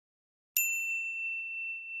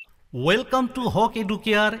Welcome to Hoque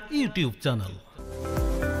Educare YouTube channel.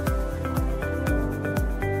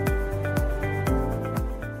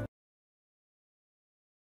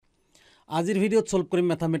 আজিৰ ভিডিঅ'ত solve কৰিম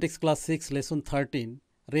Mathematics Class 6 Lesson 13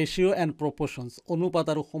 Ratio and Proportions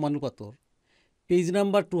অনুপাত আৰু সমানুপাতৰ পেজ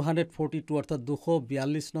নাম্বাৰ 242 অৰ্থাৎ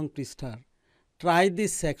 242 নং পৃষ্ঠাৰ Try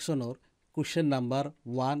this sectionৰ question number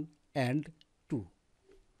 1 and 2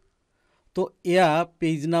 তো এয়া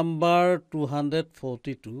পেজ নাম্বাৰ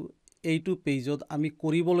 242 এইটো পেজত আমি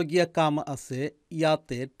কৰিবলগীয়া কাম আছে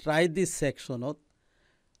ইয়াতে Try this sectionত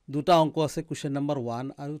দুটা অংক আছে question number 1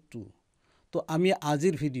 আৰু 2 তো আমি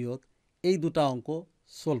আজিৰ ভিডিঅ'ত এই দুটা অংক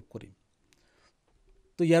সলভ কৰিম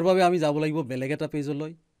তো ইয়াৰ বাবে আমি যাব লাগিব বেলেগ এটা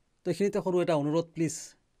পেজলৈ তো এখিনিতে সৰু এটা অনুৰোধ প্লিজ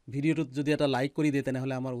ভিডিঅ'টোত যদি এটা লাইক কৰি দিয়ে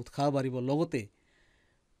তেনেহলে আমাৰ উৎসাহ বাঢ়িব লগতে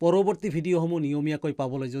পৰৱৰ্তী ভিডিঅ'সমূহ নিয়মীয়াকৈ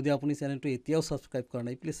পাবলৈ যদি আপুনি চেনেলটো এতিয়াও সাবস্ক্ৰাইব কৰা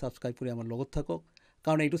নাই প্লিজ সাবস্ক্ৰাইব কৰি আমাৰ লগত থাকক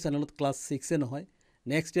কাৰণ এইটো চেনেলত ক্লাছ 6 এ নহয়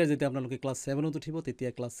নেক্সট ইয়াৰ যেতিয়া আপোনালোকে ক্লাছ 7ত উঠিব তেতিয়া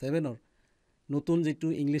ক্লাছ 7ৰ নতুন যেটো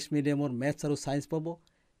ইংলিশ মিডিয়ামৰ ম্যাথছ আৰু সায়েন্স পাব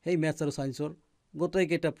সেই ম্যাথছ আৰু সায়েন্সৰ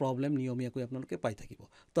গোটেইকেইটা প্ৰবলেম নিয়মীয়াকৈ আপোনালোকে পাই থাকিব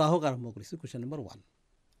তো আহক আৰম্ভ কৰিছো কোৱেশ্চন নম্বৰ 1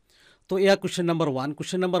 তো এয়া কোৱেশ্চন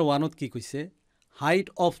নম্বৰ 1 ত কি কৈছে height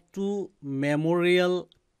of two memorial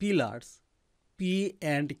pillars P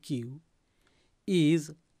and Q is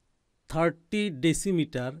 30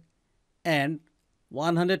 decimeter and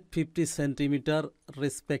 150 centimeter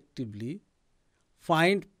respectively.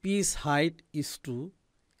 Find P's height is to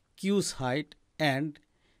Q's height and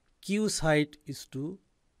Q's height is to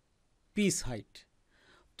P's height.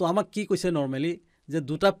 তো আমাক কি কৈছে normally যে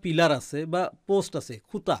দুটা পিলার আছে বা পোস্ট আছে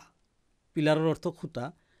খুঁটা পিলাৰৰ অৰ্থ খুঁটা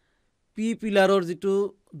পি পিলাৰৰ যেটো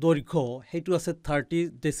দৈৰ্ঘ্য হেতু আছে 30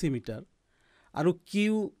 ডেসিমিটাৰ আৰু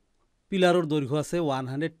কিউ পিলাৰৰ দৈৰ্ঘ্য আছে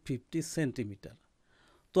 150 সেন্টিমিটাৰ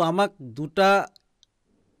তো আমাক দুটা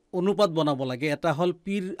অনুপাত বনাব লাগে এটা হল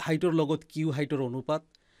পিৰ হাইটৰ লগত কিউ হাইটৰ অনুপাত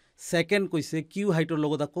সেকেন্ড কৈছে কিউ হাইটৰ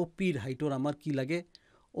লগত আকৌ পিৰ হাইটৰ আমাৰ কি লাগে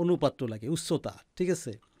অনুপাতটো লাগে উচ্চতা ঠিক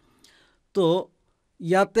আছে তো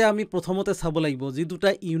ইয়াতে আমি প্ৰথমতে চাব লাগিব যে দুটা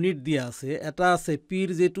ইউনিট দিয়া আছে এটা আছে পিৰ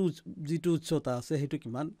যেটো উচ্চতা আছে হেতু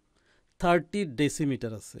কিমান 30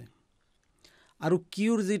 ডেসিমিটাৰ আছে আৰু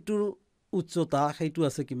কিউৰ যেটো উচ্চতা হেতু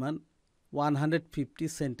আছে কিমান 150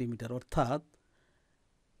 সেন্টিমিটাৰ অৰ্থাৎ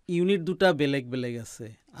ইউনিট দুটা বেলেগ বেলেগ আছে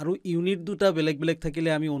আৰু ইউনিট দুটা বেলেগ বেলেগ থাকিলে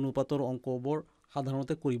আমি অনুপাতৰ অংকবোৰ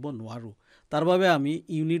সাধাৰণতে কৰিব নোৱাৰো তাৰ বাবে আমি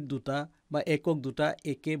ইউনিট দুটা বা একক দুটা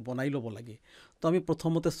একে বনাই লব লাগে তো আমি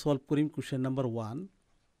প্ৰথমতে সলভ কৰিম কোৱেশ্চন নম্বৰ 1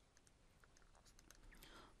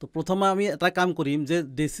 তো প্ৰথমে আমি এটা কাম কৰিম যে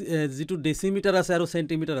যেটো ডেসিমিটাৰ আছে আৰু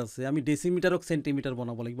সেন্টিমিটাৰ আছে আমি ডেসিমিটাৰক সেন্টিমিটাৰ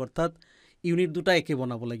বনাব লাগিব অৰ্থাৎ ইউনিট দুটা একে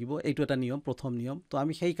বনাব লাগিব এইটো এটা নিয়ম প্ৰথম নিয়ম তো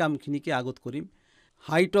আমি সেই কামখিনিকে আগত কৰিম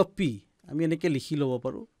হাইট অফ পি আমি এনেকে লিখি লব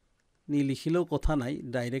পাৰো নি লিখিলেও কথা নাই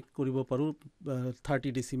ডাইৰেক্ট কৰিব পাৰো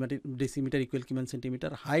 30 ডেসিমিটাৰ ইকুৱেল কিমান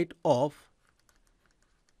centimetre height of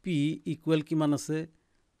P equal কিমান আছে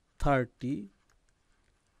 30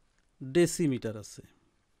 ডেসিমিটাৰ আছে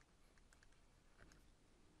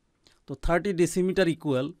তো 30 ডেসিমিটাৰ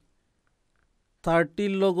ইকুৱেল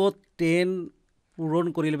 30 লগত 10 পূৰণ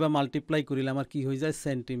কৰিলে বা মাল্টিপ্লাই কৰিলে আমাৰ কি হৈ যায়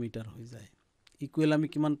সেন্টিমিটাৰ হৈ যায় ইকুৱেল আমি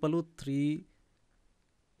কিমান পালো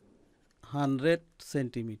 300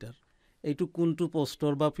 সেন্টিমিটাৰ এইটো কোনটো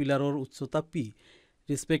পোস্টৰ বা পিলাৰৰ উচ্চতা পি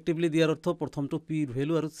ৰেসপেক্টিভলি দিয়াৰ অৰ্থ প্ৰথমটো পিৰ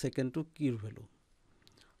ভ্যালু আৰু সেকেন্ডটো কিৰ ভ্যালু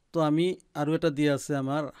তো আমি আৰু এটা দিয়া আছে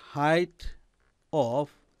আমাৰ হাইট অফ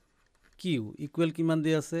কিউ ইকুৱেল কিমান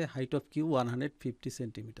দিয়া আছে height of Q 150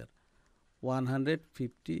 centimetre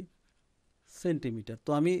 150 centimetre তো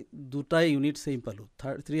আমি দুটা ইউনিট সেম পালো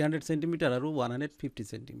 300 সেন্টিমিটাৰ আৰু 150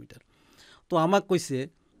 সেন্টিমিটাৰ তো আমাক কৈছে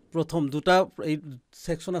প্ৰথম দুটা এই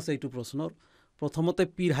সেকশন আছে এইটো প্ৰশ্নৰ প্ৰথমতে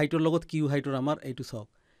পিৰ হাইটৰ লগত কিউ হাইটৰ আমাৰ এইটো চাওক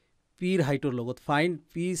পিৰ হাইটৰ লগত ফাইন্ড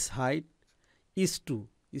পি's height is to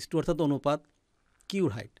অৰ্থাৎ অনুপাত কিউৰ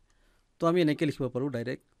হাইট তো আমি এনেকে লিখিব পাৰো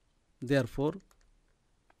direct therefore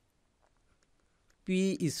p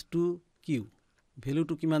is to q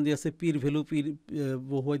ভ্যালুটো কিমান দি আছে পিৰ ভ্যালু পিৰ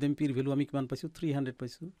বহুৱাই দিম পিৰ ভ্যালু আমি কিমান পাইছো 300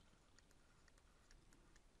 পাইছো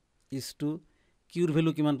is to কিউৰ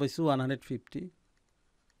ভ্যালু কিমান পাইছো 150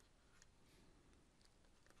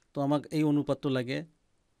 তো আমাক এই অনুপাতটো লাগে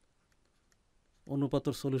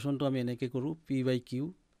অনুপাতৰ সলিউশনটো আমি এনেকে কৰো p/q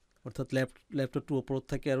অৰ্থাৎ লেফটটো ওপৰত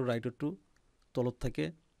থাকে আৰু ৰাইটটো তলত থাকে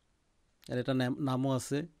আৰু এটা নামও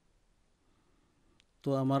আছে তো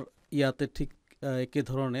আমাৰ ইয়াতে ঠিক একে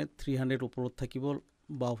ধৰণে 300 ওপৰত থাকিব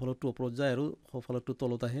বাওফালটো ওপৰত যায় আৰু সোঁফালটো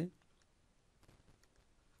তলত আহে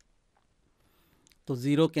তো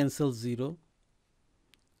 0 ক্যান্সেল 0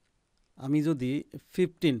 আমি যদি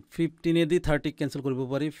 15 এদি 30 ক্যান্সেল কৰিব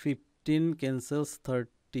পাৰি 15 ক্যান্সেলস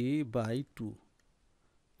 30/2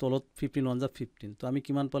 তলত 15 1 যা 15 তো আমি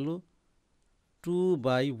কিমান পালো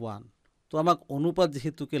 2/1 তো আমাক অনুপাত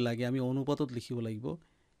যেহেতুকে লাগে আমি অনুপাতত লিখিব লাগিব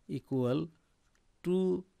ইকুয়াল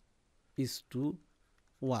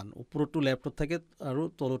 2:1 ওপৰটো লেফটত থাকে আৰু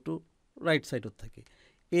তলটো ৰাইট সাইডত থাকে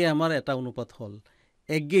এই আমাৰ এটা অনুপাত হল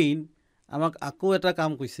এগেইন আমাক আকৌ এটা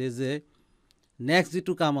কাম কৈছে যে নেক্সট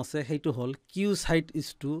যেটো কাম আছে সেইটো হল Q side is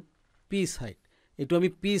two P side এটো আমি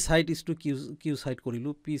P side is two Q side কৰিলো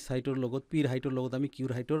পি সাইডৰ লগত পিৰ হাইটৰ লগত আমি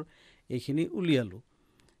কিউৰ হাইটৰ এইখিনি উলিয়ালো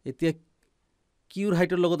এতিয়া কিউৰ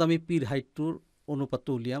হাইটৰ লগত আমি পিৰ হাইটৰ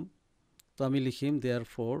অনুপাতটো উলিয়াম তো আমি লিখিম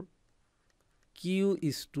therefore q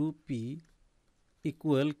is to p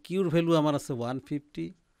equal কিউৰ value আমাৰ আছে 150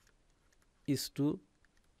 is to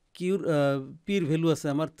কিউৰ পিৰ ভ্যালু আছে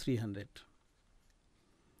আমাৰ 300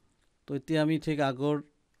 তো এতিয়া আমি ঠিক আগৰ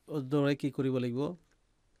দৰে কি কৰিব লাগিব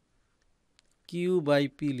q by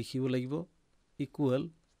p লিখিব লাগিব equal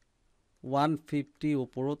 150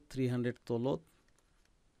 ওপৰত 300 তলত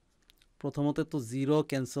প্ৰথমতে তো 0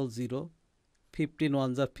 ক্যান্সেল 0 15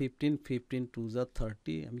 1 যা 15 15 2 যা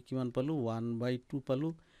 30 আমি কিমান পালো 1/2 পালো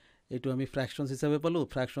এটো আমি ফ্র্যাকশনস হিসাবে পালো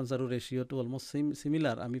ফ্র্যাকশনস আৰু ৰেশিওটো অলমোস্ট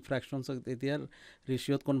সিমিলাৰ আমি ফ্ৰ্যাকশনস এতিয়া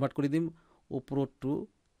ৰেশিওত কনভাৰ্ট কৰি দিম ওপৰটো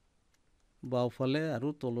বাওফালে আৰু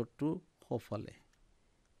তলটো সোফালে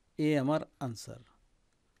এই আমাৰ আনসার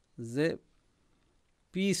যে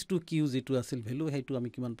p is to q যেটো আছিল ভ্যালু হেতু আমি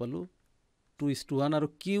কিমান পালো 2:1 আৰু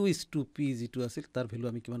q is to p যেটো আছিল তাৰ ভ্যালু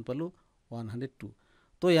আমি কিমান পালো 102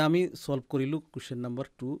 তো আমি সলভ কৰিলো কোশ্চেন নাম্বাৰ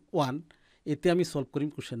 1 এতে আমি সলভ কৰিম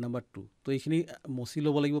কোশ্চেন নাম্বাৰ 2 তো এইখিনি মসি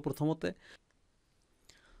লব লাগিব প্ৰথমতে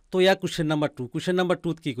তো ইয়া কোশ্চেন নাম্বার 2 কোশ্চেন নাম্বার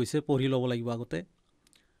 2 কি কৈছে পঢ়ি লব লাগিব আগতে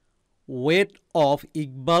weight of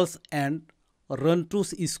Iqbal's and Rantu's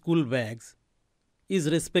school bags is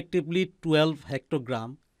respectively 12 hectogram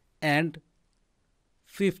and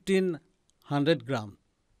 1500 gram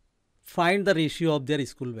find the ratio of their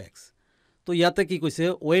school bags তো ইয়াতে কি কৈছে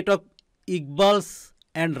weight of Iqbal's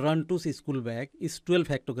and Rantu's school bag is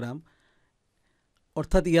 12 hectogram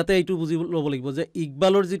অর্থাৎ ইয়াতে এইটো বুজি লব লাগিব যে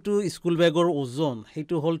ইকবালৰ যেটো স্কুল ব্যাগৰ ওজন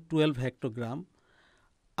হেতু হল 12 হেক্টোগ্ৰাম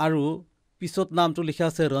আৰু পিছত নামটো লিখা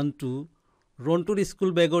আছে ৰন্টুৰ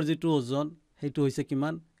স্কুল ব্যাগৰ যেটো ওজন হেতু হৈছে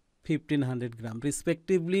কিমান 1500 গ্ৰাম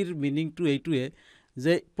ৰেসপেক্টিভলি মিনিং টু এইটোৱে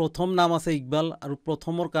যে প্ৰথম নাম আছে ইকবাল আৰু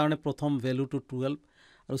প্ৰথমৰ কাৰণে প্ৰথম ভ্যালুটো 12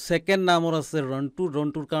 আৰু সেকেন্ড নামৰ আছে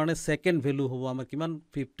ৰন্টুৰ কাৰণে সেকেন্ড ভ্যালু হ'ব আমাৰ কিমান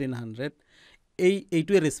 1500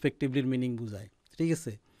 এইটোৱে ৰেসপেক্টিভলি মিনিং বুজায় ঠিক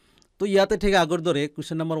আছে তো ইয়াতে ঠিক আগৰ দৰে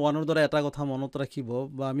কোশ্চেন নাম্বাৰ 1 ৰ দৰে এটা কথা মনত ৰাখিব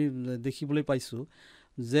বা আমি দেখিবলৈ পাইছো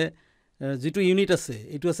যে যেটো ইউনিট আছে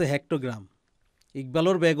এটো আছে হেক্টোগ্ৰাম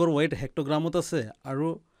ইকবালৰ ব্যাগৰ ওয়েট হেক্টোগ্ৰামত আছে আৰু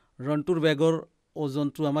ৰন্টুৰ ব্যাগৰ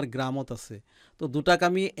ওজনটো আমাৰ গ্ৰামত আছে তো দুটাক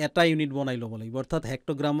আমি এটা ইউনিট বনাই লব লাগিব অৰ্থাৎ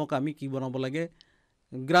হেক্টোগ্ৰামক আমি কি বনাব লাগে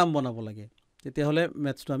গ্ৰাম বনাব লাগে তেতিয়া হলে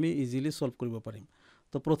ম্যাথছটো আমি ইজিলি সলভ কৰিব পাৰিম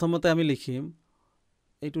তো প্ৰথমতে আমি লিখিম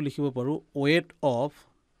এইটো লিখিব পাৰো weight of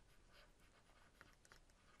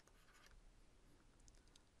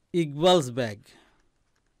Iqbal's bag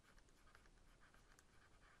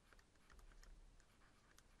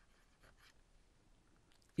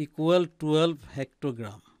equal 12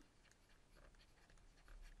 hectogram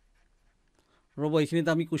ৰব এইখিনিত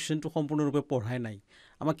আমি কোশ্চেনটো সম্পূৰ্ণৰূপে পঢ়াই নাই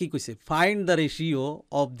আমাক কি কৈছে find the ৰেশিও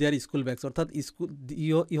of there school bags অৰ্থাৎ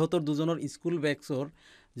ইহতৰ দুজনৰ স্কুল ব্যাগসৰ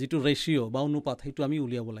যেটো ৰেশিও বা অনুপাত হেতু আমি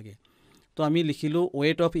উলিয়াব লাগে তো আমি লিখিলো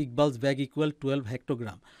weight of Iqbal's bag equal 12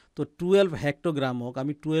 হেক্টোগ্ৰাম তো 12 হেক্টোগ্ৰামক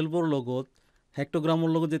আমি 12 ৰ লগত হেক্টোগ্ৰামৰ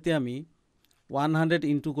লগত যেতিয়া আমি 100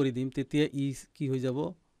 ইনটু কৰি দিম তেতিয়া ই কি হৈ যাব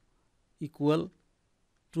ইকুয়াল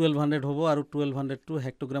 1200 হ'ব আৰু 1200 টো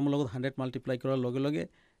হেক্টোগ্ৰামৰ লগত 100 মাল্টিপ্লাই কৰাৰ লগে লগে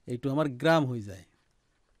এইটো আমাৰ গ্ৰাম হৈ যায়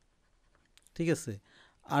ঠিক আছে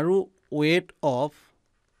আৰু weight of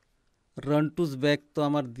Rantu's bag তো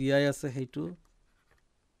আমাৰ দিয়াই আছে হেতু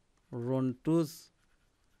Rantu's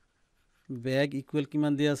bag equal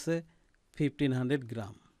কিমান দিয়া আছে 1500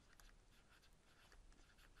 গ্রাম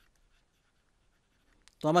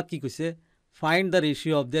তো আমাক কি কৈছে find the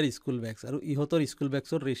ratio of their school bags আৰু ইহতৰ স্কুল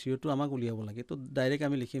ব্যাগসৰ ৰেশিওটো আমাক উলিয়াব লাগে তো ডাইৰেক্ট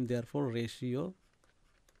আমি লিখিম therefore ratio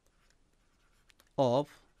of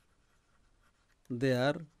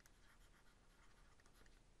their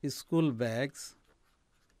school bags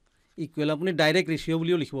equal আপুনি ডাইৰেক্ট ৰেশিও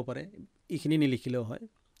বুলিও লিখিব পাৰে ইখিনি নিলিখিলেও হয়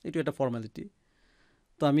এটো এটা ফৰ্মালিটি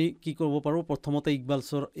তো আমি কি কৰিব পাৰো প্ৰথমতে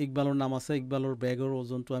ইকবালৰ নাম আছে ইকবালৰ ব্যাগৰ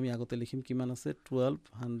ওজনটো আমি আগতে লিখিম কিমান আছে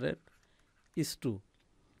 1200 is to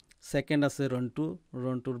সেকেন্ড আছে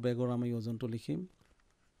ৰন্টুৰ ব্যাগৰ আমি ওজনটো লিখিম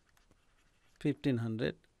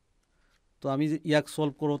 1500 তো আমি ইয়াক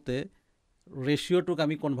সলভ কৰোতে ৰেশিওটোক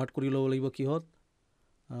আমি কনভাৰ্ট কৰি লব লাগিব কিহত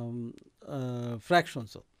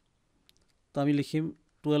ফ্ৰ্যাকশনস তো আমি লিখিম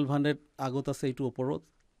 1200 আগত আছে এইটো ওপৰত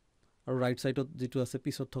আৰু ৰাইট সাইডত যেটো আছে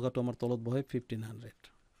পিছত থকাটো আমাৰ তলত বহে 1500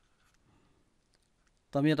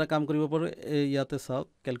 তো আমি এটা কাম কৰিব পাৰোঁ ইয়াতে চাওক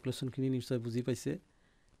ক্যালকুলেশনখিনি নিশ্চয় বুজি পাইছে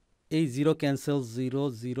এই 0 ক্যান্সেল 0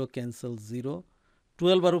 0 ক্যান্সেল 0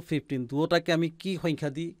 12 আৰু 15 দুটাকে আমি কি সংখ্যা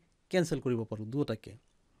দি ক্যান্সেল কৰিব পাৰোঁ দুটাকে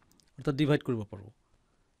অৰ্থাৎ ডিভাইড কৰিব পাৰোঁ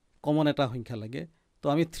কমন এটা সংখ্যা লাগে তো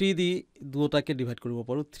আমি 3 দি দুটাকে ডিভাইড কৰিব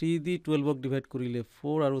পাৰোঁ 3 দি 12ক ডিভাইড কৰিলে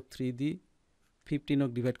 4 আৰু 3 দি 15ক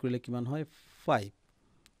ডিভাইড কৰিলে কিমান হয় 5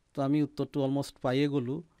 তো আমি উত্তৰটো অলমোস্ট পাইয়ে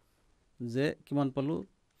গলো যে কিমান পালো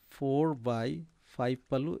 4/5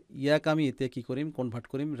 পালো ইয়াক আমি এতিয়া কি কৰিম কনভাৰ্ট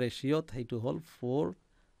কৰিম ৰেশিওত হেইটো হল 4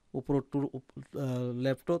 ওপৰটো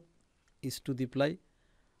লেফটত is to the apply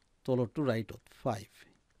তলৰটো ৰাইটত 5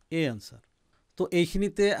 এই আনসাৰ তো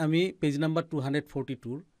এইখিনিতে আমি পেজ নাম্বাৰ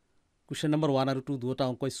 242 কোৱেশ্চন নাম্বাৰ 1 আৰু 2 দুটা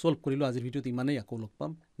অংক সলভ কৰিলো আজিৰ ভিডিওত ইমানেই আকৌ লগ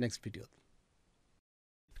পাম নেক্সট ভিডিওত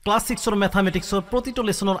ক্লাছ 6 ৰ ম্যাথমেটিক্সৰ প্ৰতিটো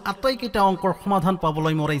লেসনৰ আটাইকেইটা অংকৰ সমাধান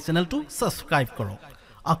পাবলৈ মোৰ এই চেনেলটো সাবস্ক্ৰাইব কৰক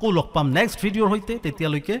আকৌ লগ পাম নেক্সট ভিডিওৰ হৈতে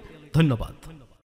তেতিয়ালৈকে ধন্যবাদ